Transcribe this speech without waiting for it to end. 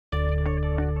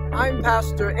I'm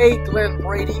Pastor A. Glenn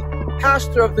Brady,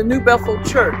 pastor of the New Bethel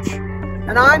Church,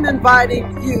 and I'm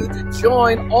inviting you to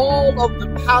join all of the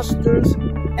pastors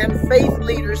and faith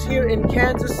leaders here in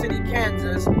Kansas City,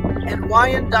 Kansas, and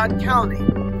Wyandotte County,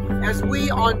 as we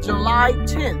on July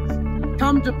 10th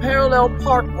come to Parallel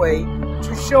Parkway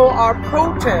to show our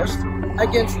protest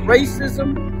against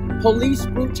racism, police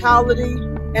brutality,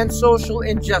 and social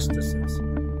injustices.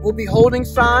 We'll be holding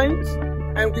signs,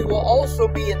 and we will also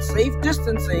be in safe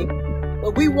distancing,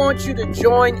 but we want you to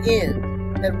join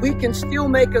in, that we can still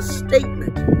make a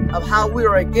statement of how we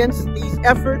are against these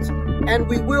efforts, and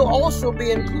we will also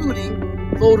be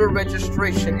including voter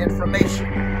registration information.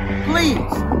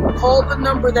 Please call the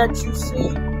number that you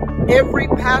see. Every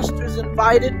pastor is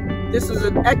invited. This is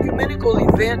an ecumenical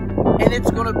event, and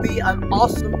it's going to be an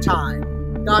awesome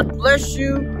time. God bless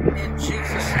you in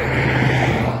Jesus'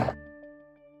 name.